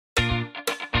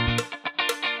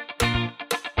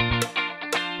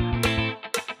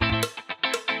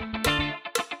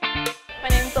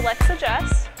Alexa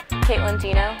Jess. Caitlin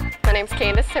Dino. My name's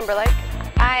Candace Timberlake.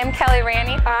 I'm Kelly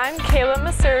Ranny. I'm Kayla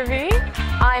Maservi.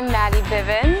 I'm Maddie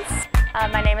Bivens.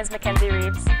 My name is Mackenzie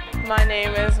Reeves. My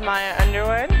name is Maya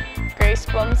Underwood. Grace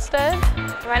Blumstead.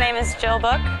 My name is Jill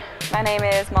Book. My name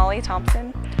is Molly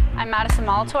Thompson. I'm Madison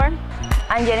Molitor.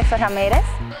 I'm Jennifer Ramirez.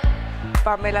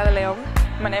 Pamela de Leon.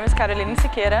 My name is Carolina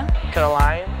Siqueira.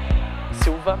 Caroline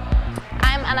Silva.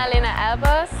 I'm Annalena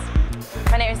Albers.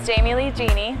 My name is Jamie Lee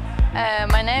Genie.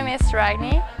 My name is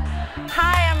Ragni.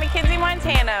 Hi, I'm Mackenzie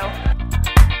Montano.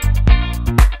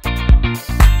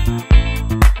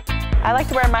 I like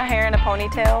to wear my hair in a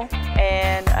ponytail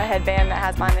and a headband that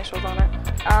has my initials on it.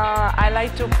 I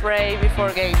like to pray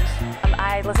before games.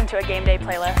 I listen to a game day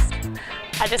playlist.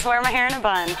 I just wear my hair in a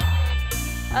bun.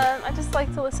 I just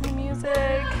like to listen to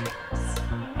music, just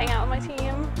hang out with my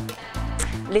team.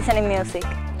 Listening music.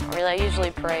 I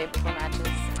usually pray before matches.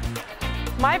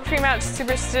 My pre-match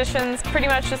superstitions pretty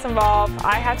much just involve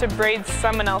I have to braid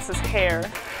someone else's hair.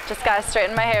 Just gotta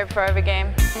straighten my hair before every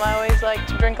game. I always like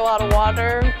to drink a lot of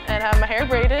water and have my hair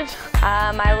braided.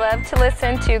 I love to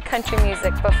listen to country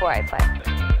music before I play.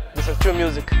 Listen to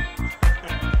music.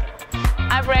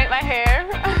 I braid my hair,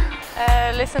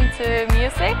 listen to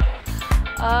music.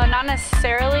 Not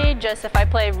necessarily, just if I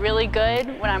play really good,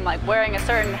 when I'm like wearing a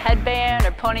certain headband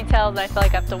or ponytail, then I feel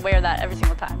like I have to wear that every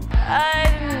single time.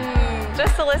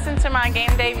 Just to listen to my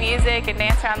game day music and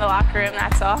dance around the locker room,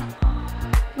 that's all.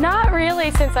 Not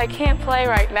really, since I can't play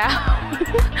right now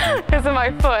because of my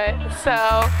foot,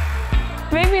 so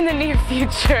maybe in the near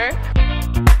future.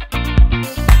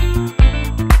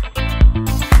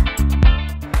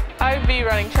 I'd be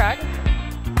running track.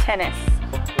 Tennis.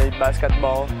 Play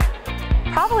basketball.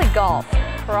 Probably golf.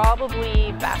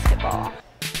 Probably basketball.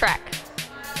 Track.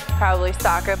 Probably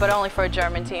soccer, but only for a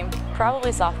German team.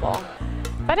 Probably softball.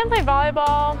 If I didn't play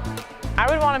volleyball, I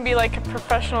would want to be like a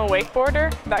professional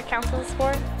wakeboarder. That counts as a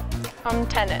sport.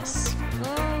 Tennis.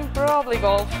 Probably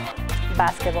golf.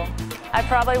 Basketball. I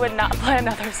probably would not play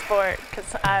another sport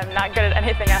because I'm not good at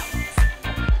anything else.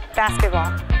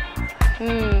 Basketball.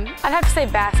 I'd have to say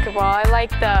basketball. I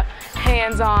like the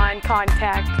hands-on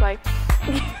contact, like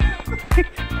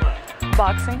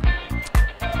Boxing.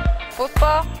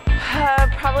 football.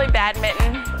 Probably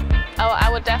badminton. Oh,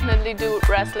 I would definitely do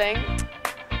wrestling.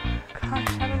 Gosh,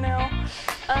 I don't know.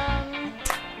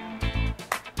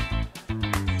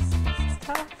 This is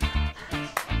tough.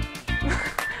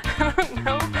 I don't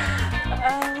know.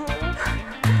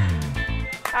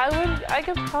 I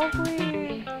could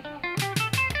probably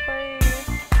play.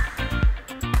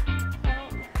 I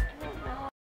don't know.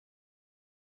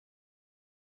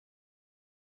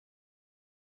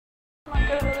 I'm not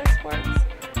good at other sports.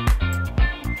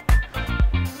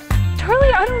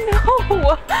 Charlie, I don't know.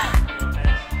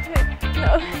 No.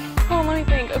 Oh, let me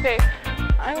think. Okay,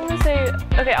 I'm gonna say.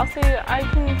 Okay, I'll say I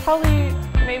can probably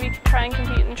maybe try and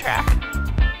compete in track.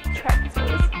 Track is.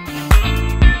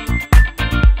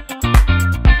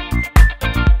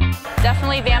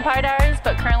 Definitely Vampire Diaries,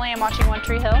 but currently I'm watching One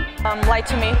Tree Hill. Lie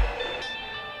to Me.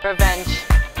 Revenge.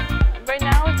 Right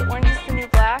now it's Orange is the New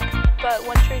Black, but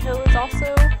One Tree Hill is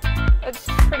also a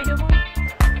pretty good one.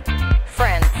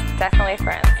 Friends. Definitely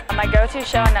Friends. My go-to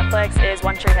show on Netflix is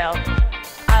One Tree Hill.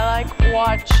 I like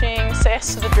watching Say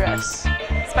Yes to the Dress.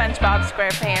 SpongeBob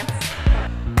SquarePants.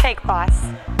 Cake Boss.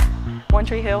 One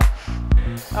Tree Hill.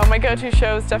 My go-to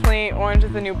show is definitely Orange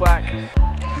is the New Black.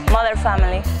 Mother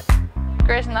Family.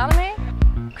 Grey's Anatomy.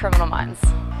 Criminal Minds.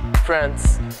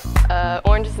 Friends.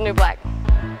 Orange is the New Black.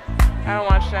 I don't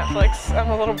watch Netflix. I'm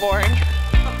a little boring.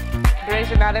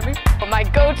 Grey's Anatomy. But my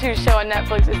go-to show on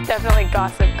Netflix is definitely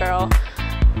Gossip Girl.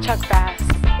 Chuck Bass.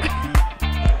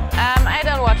 I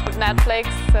don't watch Netflix,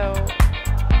 so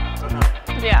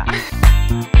yeah.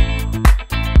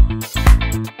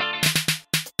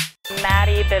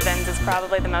 Maddie Bivens is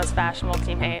probably the most fashionable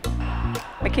teammate.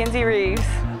 Mackenzie Reeves.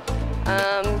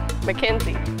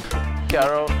 Mackenzie.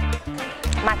 Carol.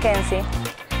 Mackenzie.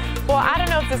 Well, I don't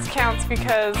know if this counts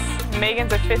because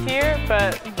Megan's a 5th year,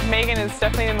 but Megan is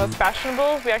definitely the most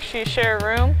fashionable. We actually share a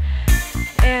room,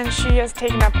 and she has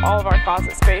taken up all of our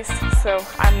closet space, so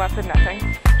I'm left with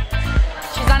nothing.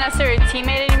 She's not necessarily a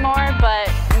teammate anymore, but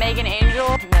Megan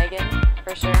Angel. Megan,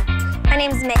 for sure. My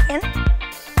name's Megan.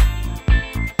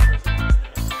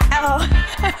 Oh.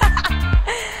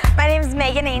 My name's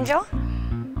Megan Angel.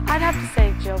 I'd have to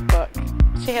say Jill Book.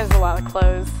 She has a lot of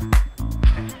clothes.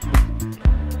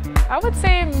 I would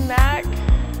say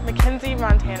Mackenzie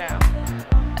Montano.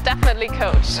 Definitely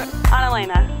Coach.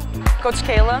 Annalena. Coach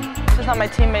Kayla. She's not my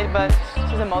teammate, but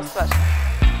she's the most special.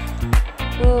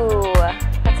 Ooh,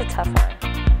 that's a tough one.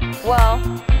 Well,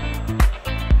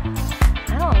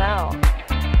 I don't know.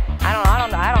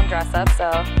 dress up, so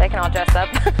they can all dress up.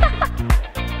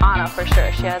 Anna, for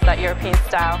sure. She has that European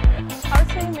style. I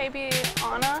would say maybe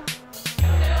Anna.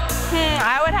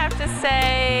 I would have to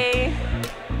say,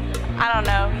 I don't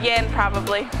know, Yen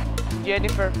probably.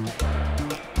 Jennifer.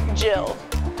 Jill.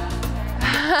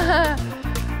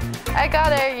 I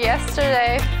got her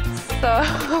yesterday, so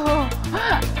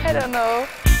I don't know.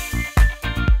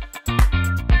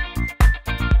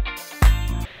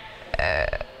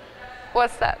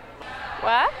 What's that?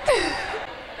 What?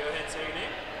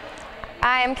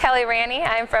 I am Kelly Ranney.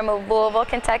 I'm from Louisville,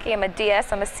 Kentucky. I'm a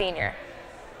DS. I'm a senior.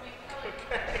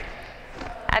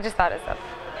 I just thought of something.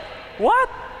 What?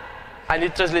 I need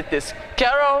to translate this.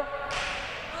 Carol,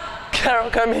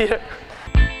 come here.